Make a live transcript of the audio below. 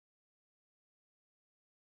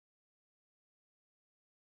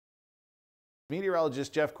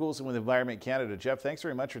Meteorologist Jeff Coulson with Environment Canada. Jeff, thanks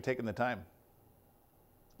very much for taking the time.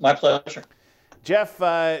 My pleasure. Jeff,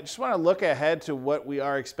 just want to look ahead to what we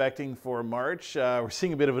are expecting for March. We're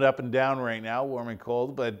seeing a bit of an up and down right now, warm and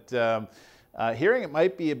cold, but hearing it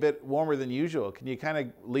might be a bit warmer than usual. Can you kind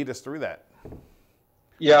of lead us through that?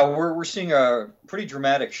 Yeah, we're seeing a pretty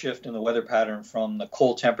dramatic shift in the weather pattern from the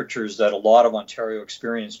cold temperatures that a lot of Ontario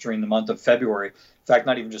experienced during the month of February. In fact,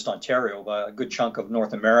 not even just Ontario, but a good chunk of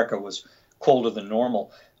North America was colder than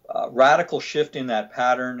normal. Radical shift in that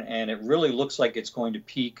pattern, and it really looks like it's going to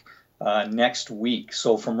peak next week.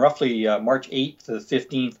 So from roughly March 8th to the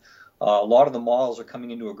 15th, a lot of the models are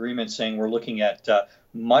coming into agreement saying we're looking at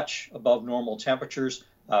much above normal temperatures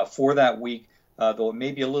for that week, though it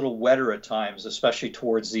may be a little wetter at times, especially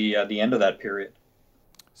towards the end of that period.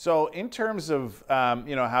 So in terms of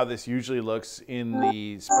how this usually looks in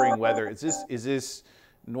the spring weather, is this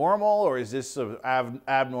normal, or is this an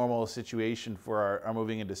abnormal situation for our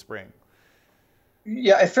moving into spring?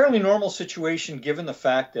 Yeah, a fairly normal situation given the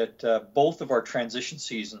fact that both of our transition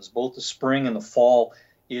seasons, both the spring and the fall,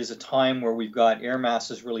 is a time where we've got air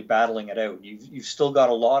masses really battling it out. You've still got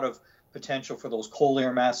a lot of potential for those cold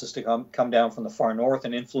air masses to come down from the far north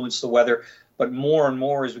and influence the weather, but more and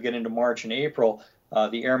more as we get into March and April,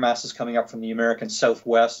 the air masses coming up from the American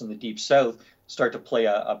Southwest and the Deep South start to play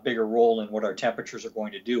a bigger role in what our temperatures are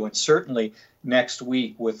going to do. And certainly next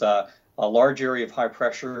week, with a large area of high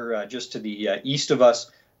pressure just to the east of us,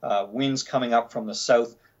 winds coming up from the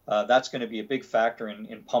south, that's going to be a big factor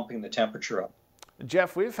in pumping the temperature up.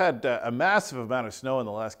 Jeff, we've had a massive amount of snow in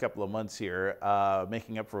the last couple of months here,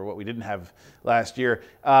 making up for what we didn't have last year.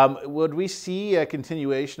 Would we see a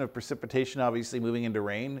continuation of precipitation, obviously moving into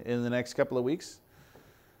rain in the next couple of weeks?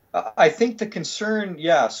 I think the concern,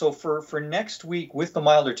 yeah, so for next week with the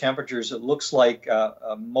milder temperatures, it looks like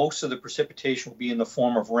most of the precipitation will be in the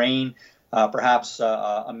form of rain, perhaps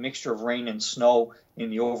a mixture of rain and snow in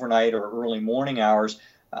the overnight or early morning hours.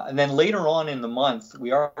 And then later on in the month,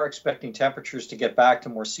 we are expecting temperatures to get back to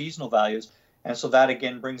more seasonal values. And so that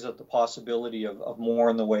again brings up the possibility of more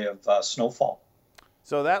in the way of snowfall.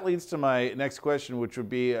 So that leads to my next question, which would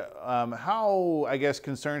be how, I guess,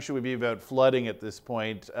 concerned should we be about flooding at this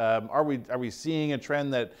point? Are we seeing a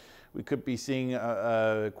trend that we could be seeing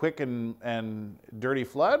a quick and dirty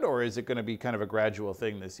flood, or is it going to be kind of a gradual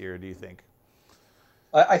thing this year, do you think?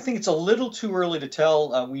 I think it's a little too early to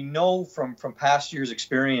tell. We know from past years'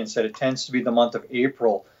 experience that it tends to be the month of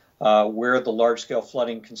April where the large-scale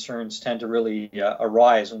flooding concerns tend to really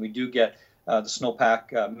arise, and we do get the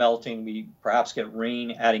snowpack melting. We perhaps get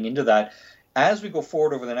rain adding into that. As we go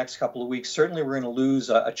forward over the next couple of weeks, certainly we're going to lose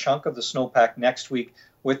a chunk of the snowpack next week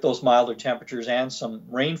with those milder temperatures and some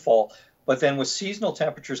rainfall. But then with seasonal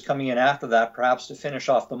temperatures coming in after that, perhaps to finish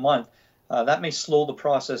off the month, that may slow the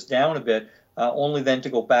process down a bit, only then to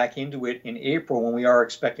go back into it in April when we are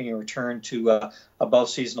expecting a return to above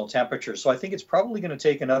seasonal temperatures. So I think it's probably going to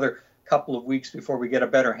take another couple of weeks before we get a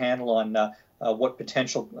better handle on what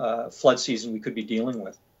potential flood season we could be dealing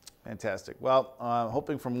with. Fantastic. Well,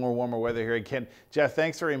 hoping for more warmer weather here again. Jeff,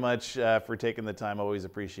 thanks very much for taking the time. Always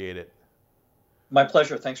appreciate it. My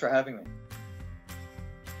pleasure. Thanks for having me.